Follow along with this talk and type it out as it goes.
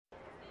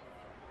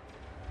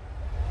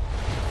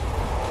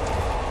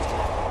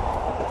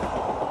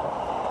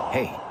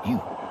Hey, you,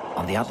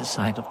 on the other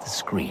side of the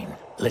screen.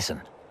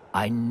 Listen,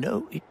 I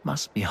know it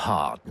must be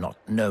hard not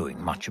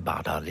knowing much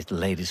about our little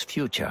lady's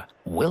future.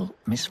 Will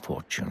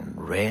Misfortune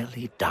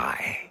really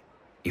die?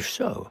 If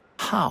so,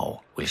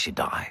 how will she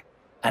die?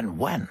 And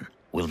when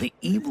will the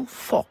evil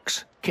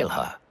fox kill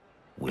her?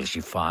 Will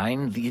she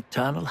find the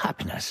eternal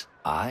happiness?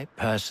 I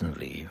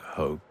personally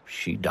hope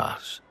she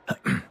does.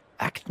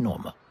 Act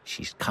normal.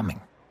 She's coming.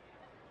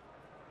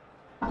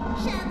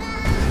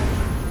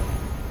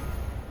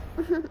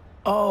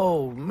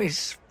 Oh,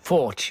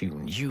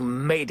 Misfortune, you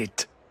made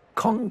it.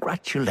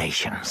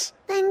 Congratulations.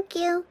 Thank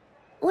you.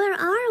 Where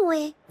are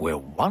we? We're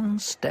one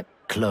step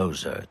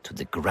closer to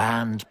the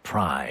grand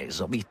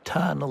prize of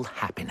eternal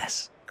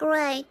happiness.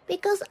 Great,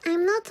 because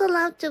I'm not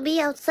allowed to be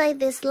outside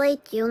this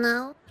late, you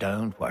know.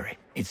 Don't worry.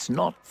 It's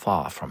not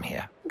far from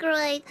here.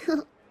 Great.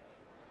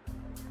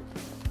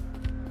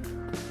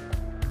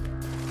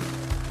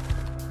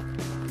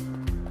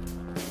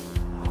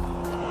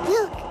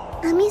 Look,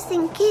 a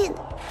missing kid.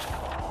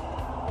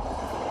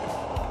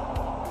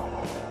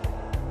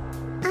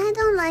 I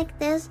don't like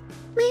this.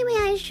 Maybe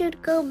I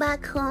should go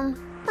back home.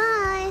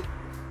 Bye.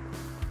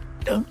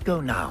 Don't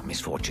go now,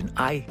 Misfortune.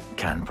 I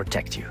can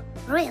protect you.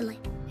 Really?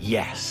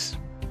 Yes.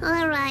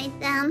 All right,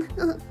 then.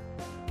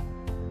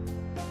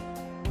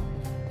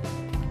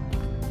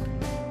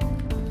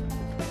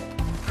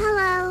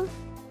 Hello.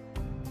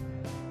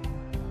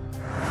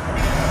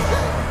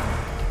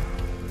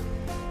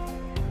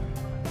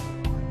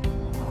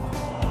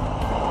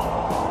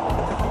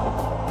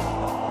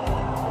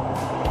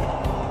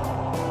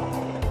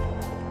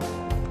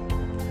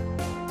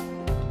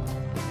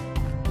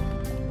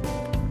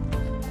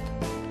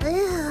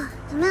 Ugh,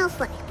 smells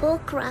like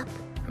bullcrap.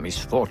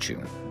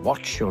 Misfortune,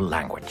 watch your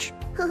language.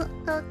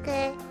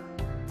 Okay.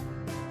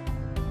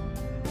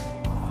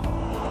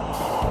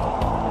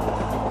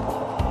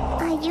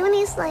 A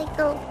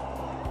unicycle.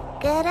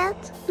 Get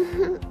it?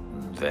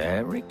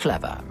 Very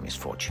clever,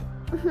 Misfortune.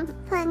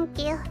 Thank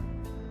you.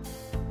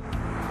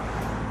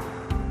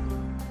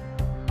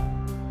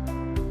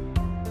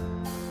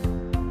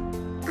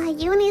 A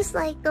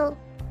unicycle.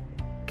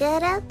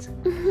 Get it?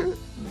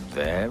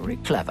 Very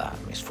clever,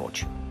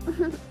 Misfortune.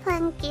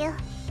 Thank you.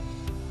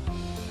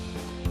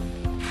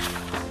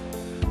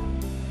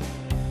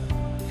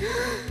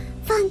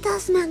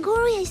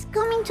 Phantasmagoria is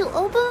coming to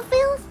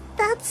Openfield?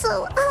 That's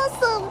so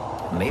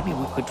awesome! Maybe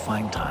we could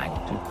find time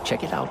to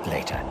check it out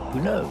later.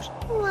 Who knows?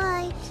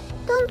 Right.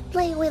 Don't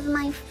play with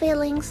my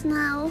feelings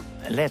now.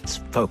 Let's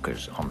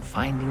focus on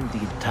finding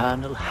the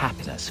eternal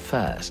happiness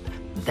first.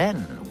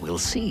 Then we'll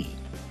see.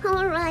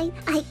 All right,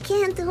 I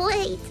can't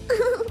wait.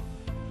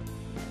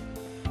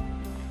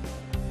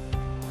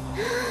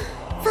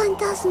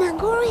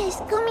 Phantasmagoria is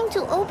coming to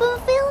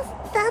Openfield?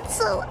 That's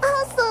so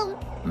awesome!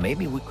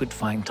 Maybe we could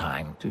find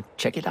time to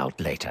check it out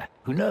later.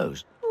 Who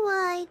knows?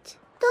 Right.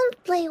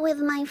 Don't play with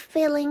my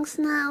feelings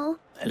now.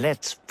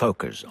 Let's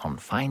focus on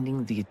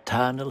finding the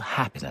eternal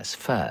happiness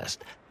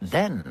first.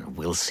 Then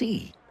we'll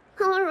see.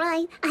 All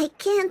right, I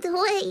can't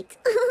wait.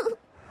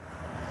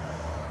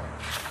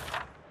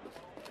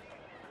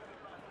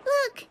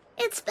 Look,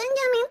 it's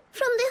Benjamin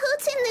from the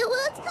Hoots in the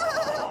Woods.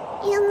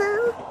 You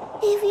know,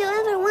 if you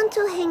ever want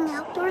to hang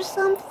out or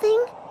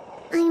something,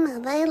 I'm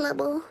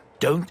available.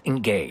 Don't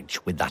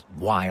engage with that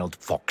wild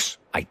fox.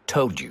 I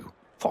told you,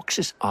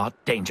 foxes are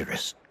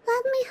dangerous.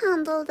 Let me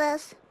handle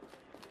this.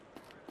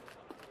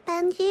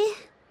 Benji,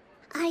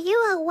 are you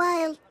a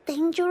wild,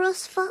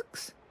 dangerous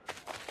fox?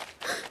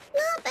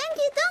 No,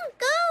 Benji, don't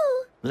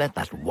go! Let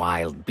that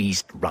wild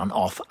beast run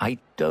off. I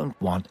don't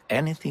want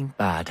anything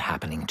bad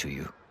happening to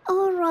you.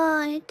 All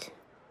right.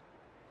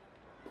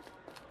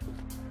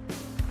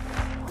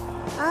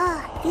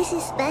 Ah, this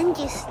is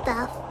Benji's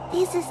stuff.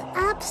 This is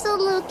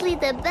absolutely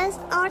the best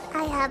art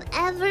I have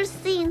ever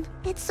seen.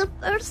 It's so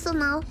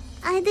personal.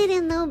 I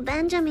didn't know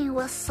Benjamin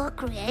was so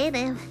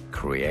creative.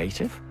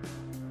 Creative?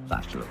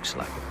 That looks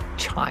like a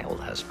child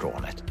has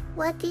drawn it.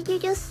 What did you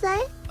just say?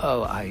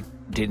 Oh, I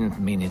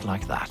didn't mean it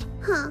like that.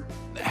 Huh.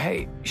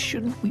 Hey,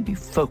 shouldn't we be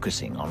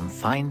focusing on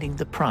finding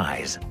the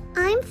prize?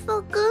 I'm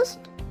focused.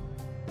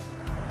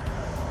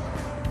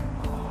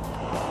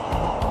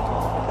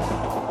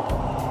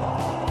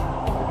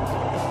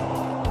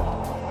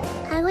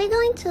 Are we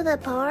going to the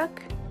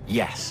park?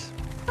 Yes.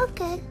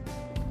 Okay.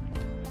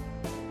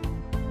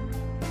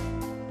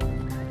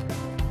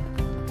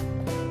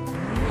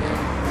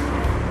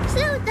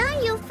 Slow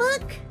down, you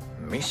fuck!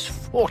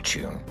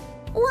 Misfortune.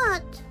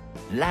 What?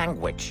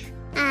 Language.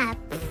 Ah,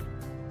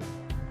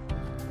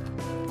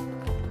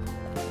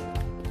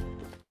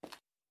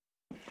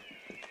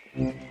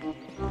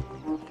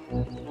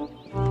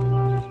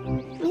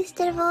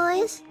 Mr.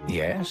 Voice,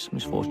 Yes,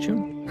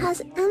 Misfortune?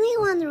 has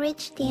anyone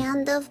reached the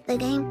end of the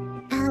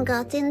game and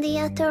gotten the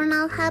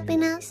eternal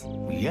happiness?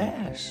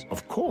 Yes,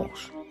 of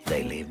course.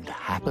 They lived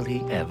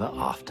happily ever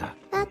after.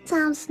 That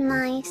sounds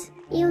nice.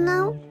 You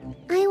know,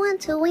 I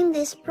want to win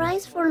this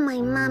prize for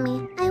my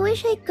mommy. I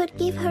wish I could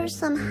give her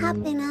some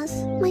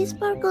happiness. My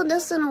sparkle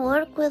doesn't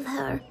work with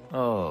her.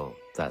 Oh,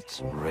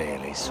 that's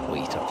really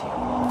sweet of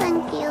you.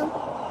 Thank you.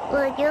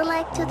 Would you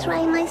like to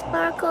try my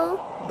sparkle?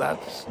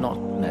 That's not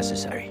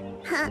necessary.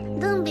 Ha,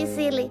 don't be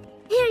silly.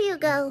 Here you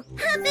go.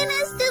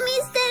 Happiness to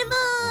Mr.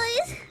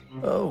 Boys!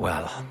 Oh,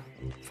 well,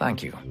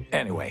 thank you.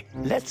 Anyway,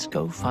 let's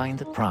go find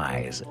the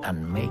prize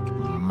and make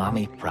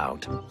Mommy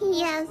proud.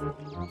 Yes.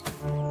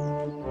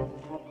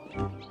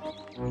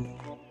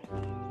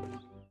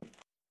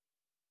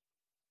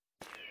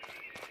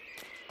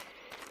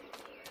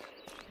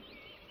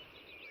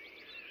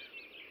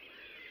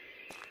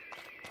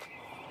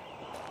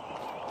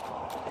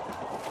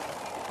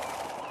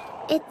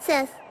 It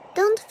says,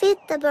 don't feed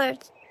the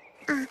birds.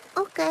 Ah,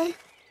 okay.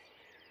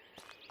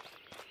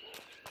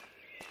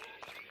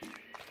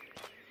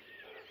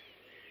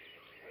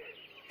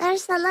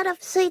 There's a lot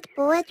of sweet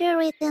poetry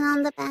written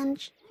on the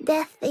bench.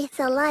 Death is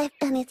alive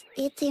and it's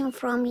eating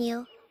from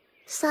you.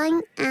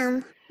 Sign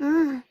Anne.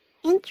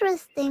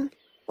 Interesting.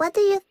 What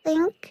do you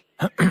think?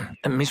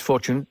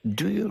 Misfortune,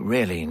 do you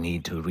really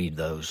need to read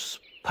those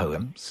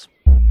poems?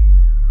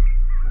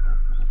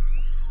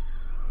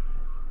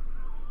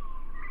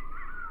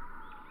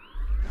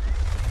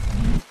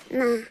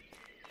 Nah.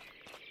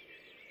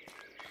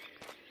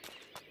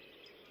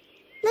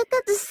 Look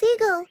at the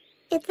seagull.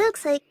 It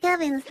looks like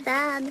Kevin's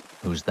dad.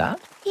 Who's that?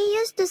 He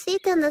used to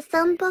sit in the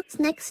sandbox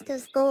next to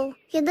school.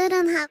 He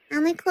didn't have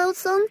any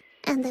clothes on,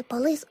 and the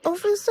police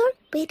officer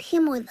beat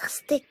him with a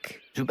stick.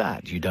 Too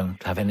bad you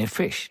don't have any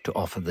fish to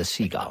offer the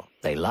seagull.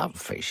 They love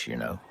fish, you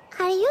know.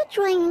 Are you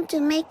trying to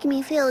make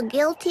me feel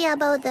guilty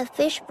about the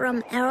fish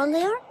from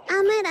earlier?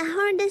 I made a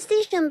hard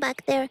decision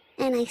back there,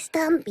 and I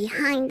stand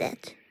behind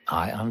it.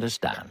 I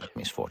understand,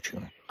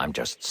 Misfortune. I'm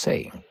just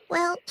saying.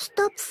 Well,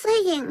 stop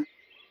saying.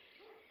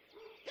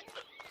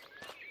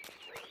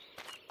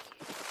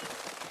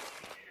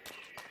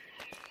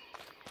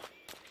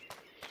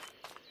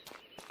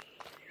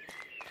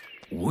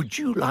 Would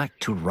you like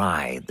to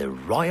ride the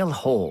royal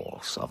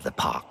horse of the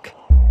park?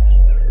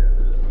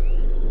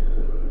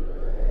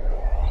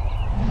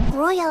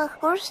 Royal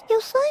horse,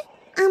 you say?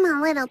 I'm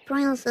a little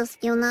princess,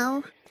 you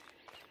know.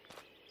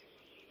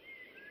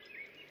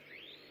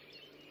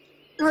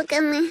 Look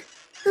at me.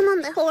 I'm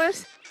on the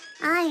horse.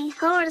 Aye,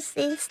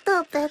 horsey,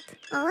 stop it.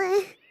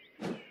 Oh.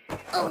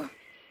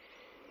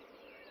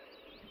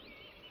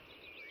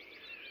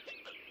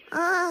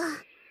 That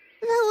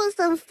was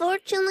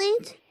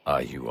unfortunate.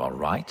 Are you all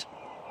right?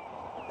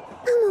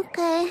 I'm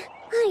okay.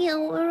 Are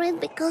you worried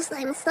because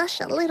I'm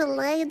such a little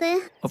lady?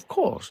 Of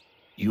course.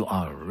 You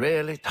are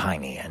really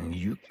tiny and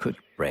you could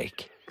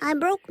break. I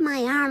broke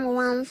my arm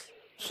once.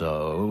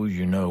 So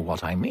you know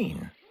what I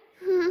mean.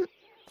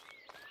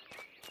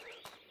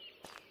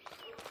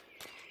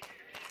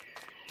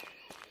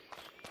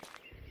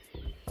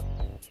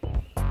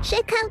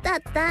 Check out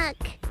that duck.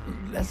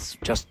 Let's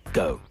just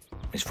go,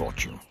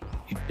 Misfortune.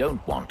 You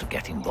don't want to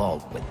get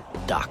involved with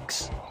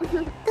ducks.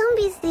 Don't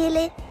be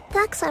silly.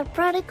 Ducks are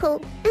pretty cool.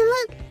 And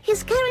look,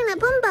 he's carrying a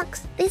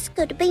boombox. This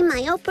could be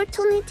my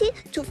opportunity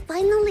to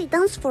finally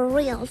dance for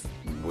reals.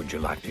 Would you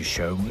like to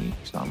show me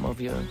some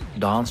of your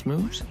dance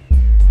moves?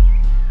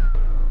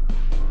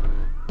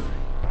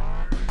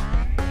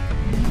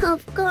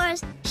 Of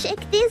course. Check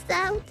this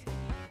out.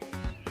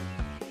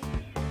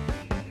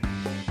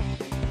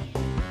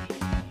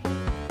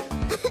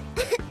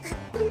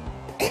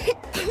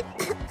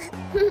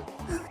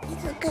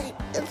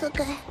 It's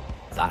okay.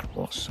 That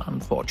was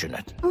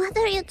unfortunate. What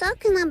are you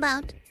talking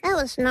about? That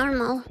was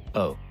normal.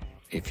 Oh,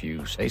 if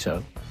you say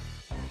so.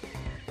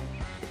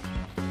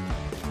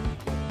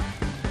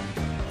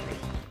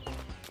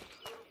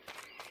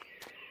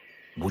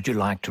 Would you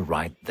like to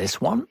ride this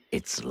one?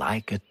 It's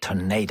like a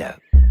tornado.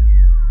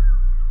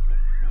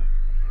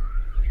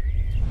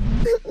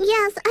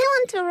 Yes, I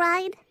want to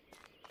ride.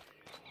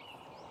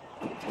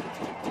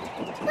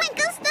 Make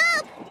us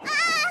stop!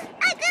 Ah,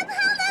 I can't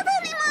hold it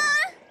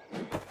anymore!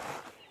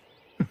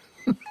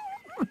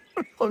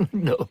 Oh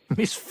no,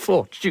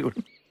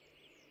 Misfortune.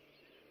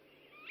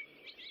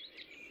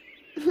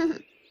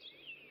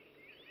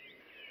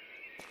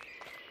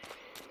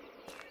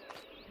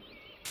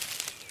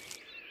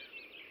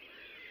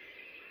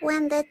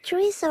 When the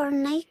trees are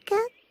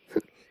naked,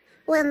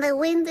 when the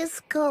wind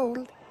is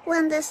cold,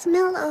 when the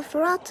smell of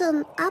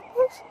rotten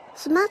apples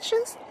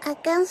smashes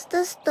against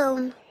the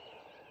stone.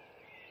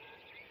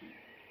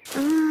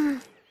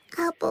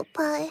 Apple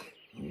pie.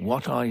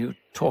 What are you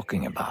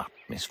talking about,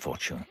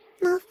 Misfortune?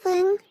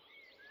 Nothing.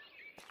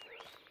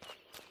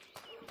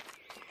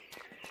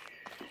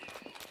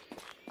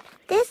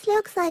 This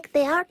looks like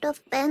the art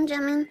of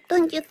Benjamin,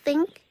 don't you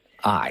think?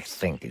 I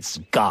think it's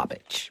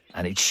garbage,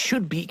 and it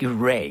should be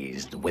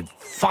erased with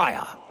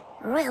fire.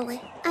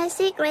 Really? I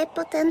see great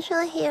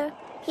potential here.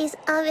 He's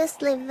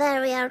obviously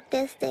very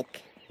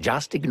artistic.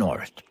 Just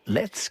ignore it.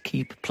 Let's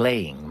keep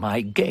playing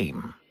my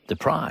game. The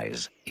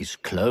prize is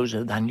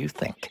closer than you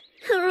think.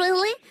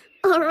 Really?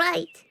 All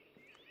right.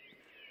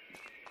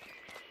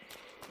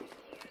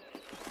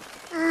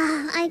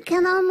 I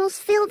can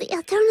almost feel the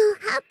eternal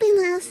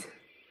happiness.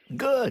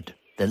 Good.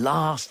 The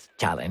last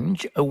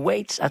challenge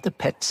awaits at the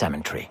pet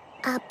cemetery.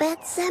 A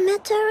pet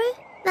cemetery?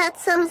 That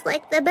sounds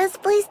like the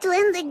best place to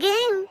end the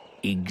game.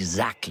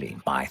 Exactly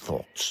my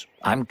thoughts.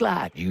 I'm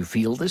glad you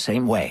feel the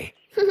same way.